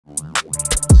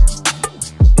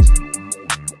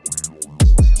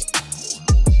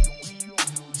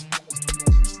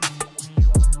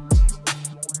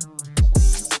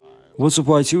What's up,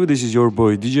 YT? This is your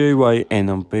boy DJ and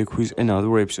I'm back with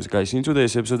another episode. Guys, in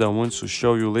today's episode I want to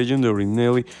show you legendary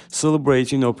Nelly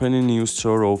celebrating opening new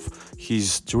store of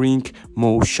his drink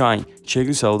MoShine. Check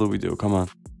this out the video, come on.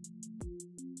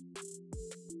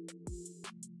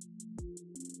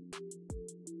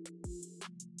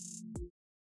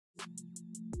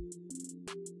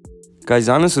 Guys,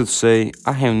 honestly to say,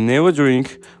 I have never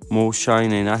drink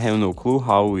MoShine and I have no clue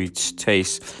how it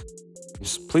tastes.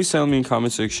 Please tell me in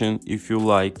comment section if you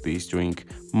like this drink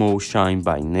MoShine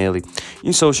by Nelly.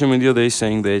 In social media they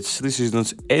saying that this is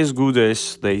not as good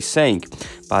as they saying,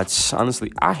 but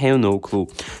honestly I have no clue.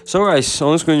 So guys,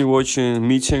 on screen you're watching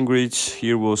meet and greet.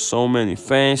 Here was so many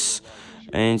fans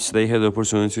and they had the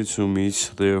opportunity to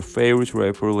meet their favorite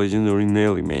rapper, legendary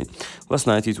Nelly, man. Last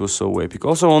night it was so epic.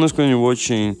 Also on the screen you're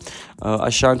watching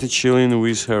Ashanti chilling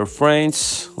with her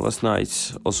friends. Last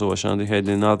night also Ashanti had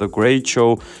another great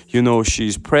show. You know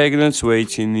she's pregnant,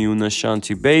 waiting new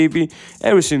Ashanti baby.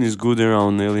 Everything is good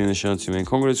around Nelly and Ashanti, man.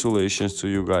 Congratulations to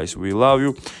you guys. We love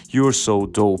you. You're so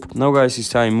dope. Now guys, it's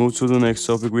time move to the next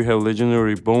topic. We have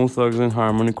legendary Bone Thugs and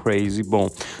Harmony, Krayzie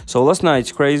Bone. So last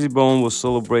night Krayzie Bone was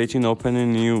celebrating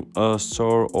opening new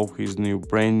store of his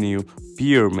brand new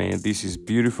beer, man. This is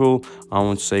beautiful. I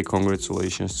want to say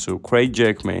congratulations to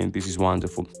Krayzie, man. This is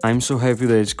wonderful. I'm so happy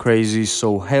that Krayzie is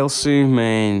so healthy,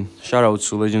 man. Shout out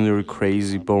to legendary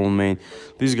Krayzie Bone, man.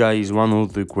 This guy is one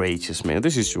of the greatest, man.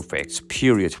 This is true facts,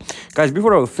 period. Guys,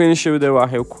 before I finish the video, I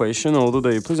have a question all the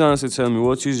day. Please honestly tell me,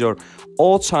 what is your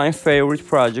all-time favorite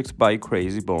project by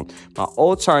Krayzie Bone? My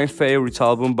all-time favorite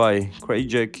album by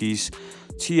Krayzie is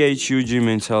THUG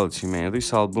Mentality, man.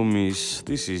 This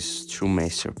is true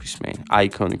masterpiece, man.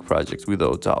 Iconic project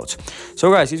without doubt.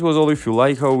 So guys, it was all. If you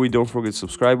like our video, don't forget to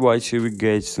subscribe YTV,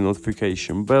 get the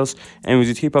notification bells, and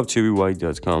visit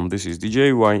hiphoptvy.com. This is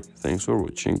DJ Y. Thanks for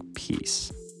watching.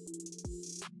 Peace.